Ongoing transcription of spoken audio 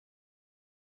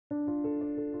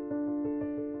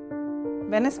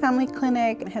Venice Family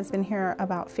Clinic has been here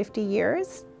about 50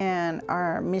 years, and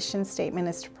our mission statement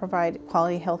is to provide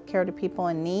quality health care to people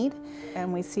in need.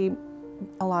 And we see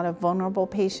a lot of vulnerable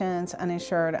patients,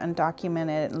 uninsured,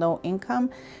 undocumented, low income,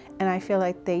 and I feel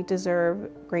like they deserve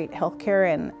great health care,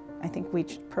 and I think we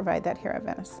provide that here at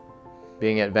Venice.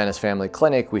 Being at Venice Family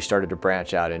Clinic, we started to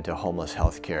branch out into homeless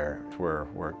health care.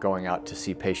 We're going out to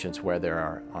see patients where they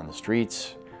are on the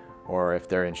streets or if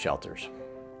they're in shelters.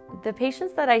 The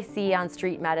patients that I see on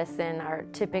street medicine are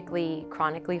typically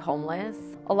chronically homeless.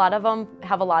 A lot of them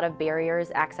have a lot of barriers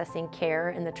accessing care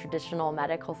in the traditional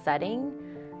medical setting.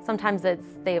 Sometimes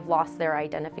they've lost their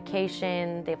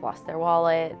identification, they've lost their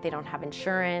wallet, they don't have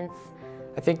insurance.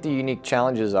 I think the unique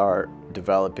challenges are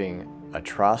developing a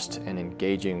trust and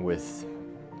engaging with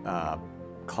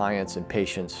clients and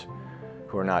patients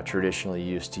who are not traditionally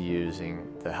used to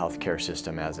using the healthcare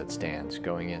system as it stands,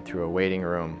 going in through a waiting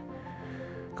room,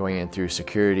 going in through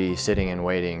security, sitting and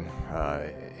waiting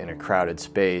in a crowded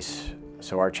space.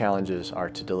 So our challenges are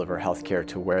to deliver healthcare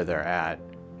to where they're at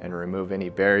and remove any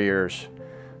barriers,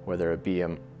 whether it be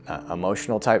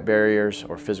emotional type barriers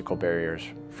or physical barriers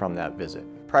from that visit.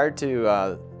 Prior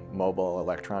to mobile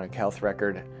electronic health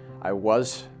record, I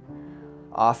was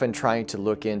often trying to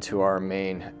look into our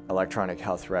main electronic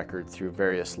health record through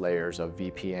various layers of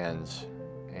VPNs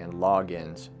and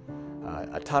logins.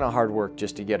 A ton of hard work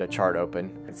just to get a chart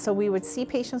open. So we would see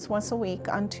patients once a week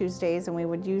on Tuesdays, and we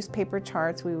would use paper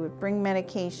charts, we would bring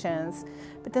medications,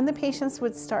 but then the patients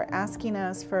would start asking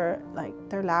us for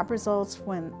their lab results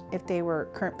if they were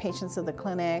current patients of the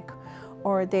clinic,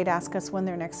 or they'd ask us when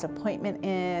their next appointment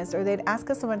is, or they'd ask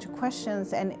us a bunch of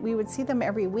questions, and we would see them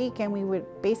every week and we would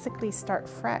basically start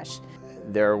fresh.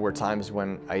 There were times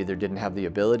when I either didn't have the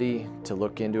ability to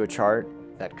look into a chart.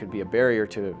 That could be a barrier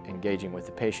to engaging with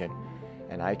the patient,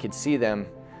 and I could see them,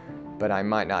 but I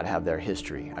might not have their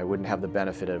history. I wouldn't have the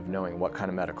benefit of knowing what kind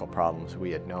of medical problems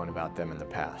we had known about them in the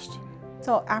past.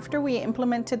 So after we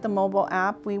implemented the mobile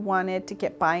app, we wanted to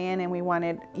get buy-in, and we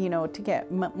wanted, to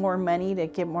get more money to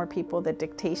give more people the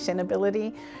dictation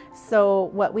ability. So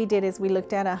what we did is we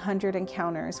looked at 100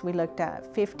 encounters. We looked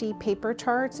at 50 paper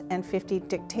charts and 50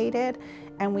 dictated,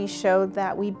 and we showed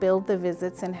that we billed the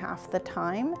visits in half the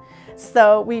time.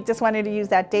 So we just wanted to use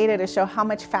that data to show how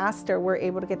much faster we're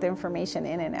able to get the information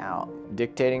in and out.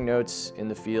 Dictating notes in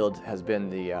the field has been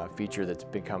the feature that's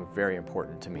become very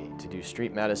important to me, to do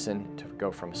street medicine, to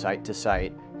go from site to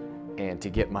site, and to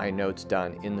get my notes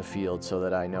done in the field so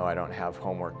that I know I don't have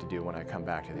homework to do when I come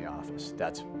back to the office.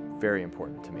 That's very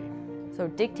important to me. So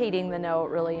dictating the note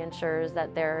really ensures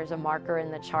that there's a marker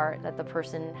in the chart that the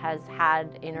person has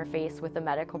had interface with a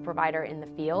medical provider in the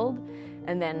field,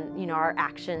 and then our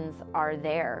actions are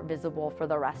there, visible for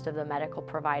the rest of the medical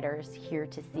providers here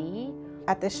to see.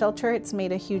 At the shelter, it's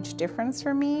made a huge difference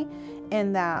for me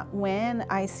in that when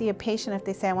I see a patient, if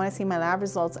they say I want to see my lab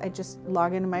results, I just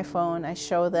log into my phone, I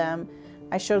show them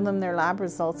their lab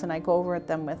results, and I go over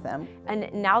them with them.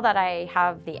 And now that I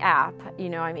have the app,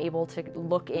 I'm able to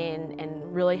look in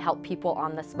and really help people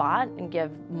on the spot and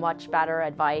give much better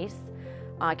advice.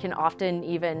 I can often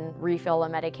even refill a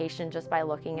medication just by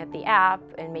looking at the app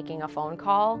and making a phone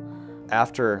call.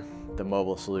 After the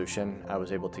mobile solution, I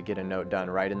was able to get a note done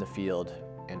right in the field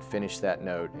and finish that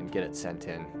note and get it sent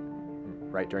in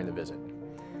right during the visit,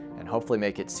 and hopefully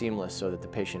make it seamless so that the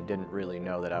patient didn't really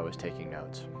know that I was taking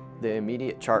notes. The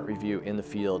immediate chart review in the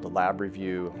field, lab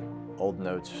review, old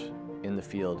notes in the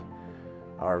field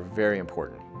are very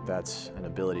important. That's an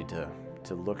ability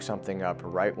to look something up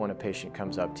right when a patient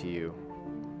comes up to you,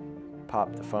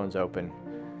 pop, the phone's open,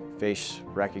 face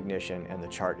recognition, and the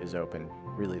chart is open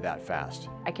really that fast.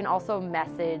 I can also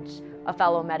message a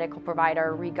fellow medical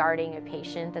provider regarding a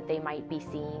patient that they might be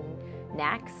seeing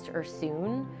next or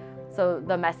soon. So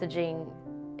the messaging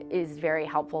is very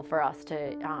helpful for us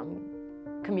to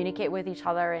communicate with each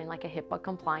other in a HIPAA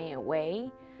compliant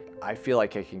way. I feel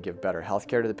like I can give better health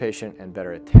care to the patient and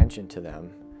better attention to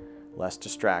them, less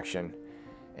distraction,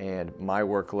 and my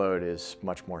workload is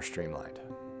much more streamlined.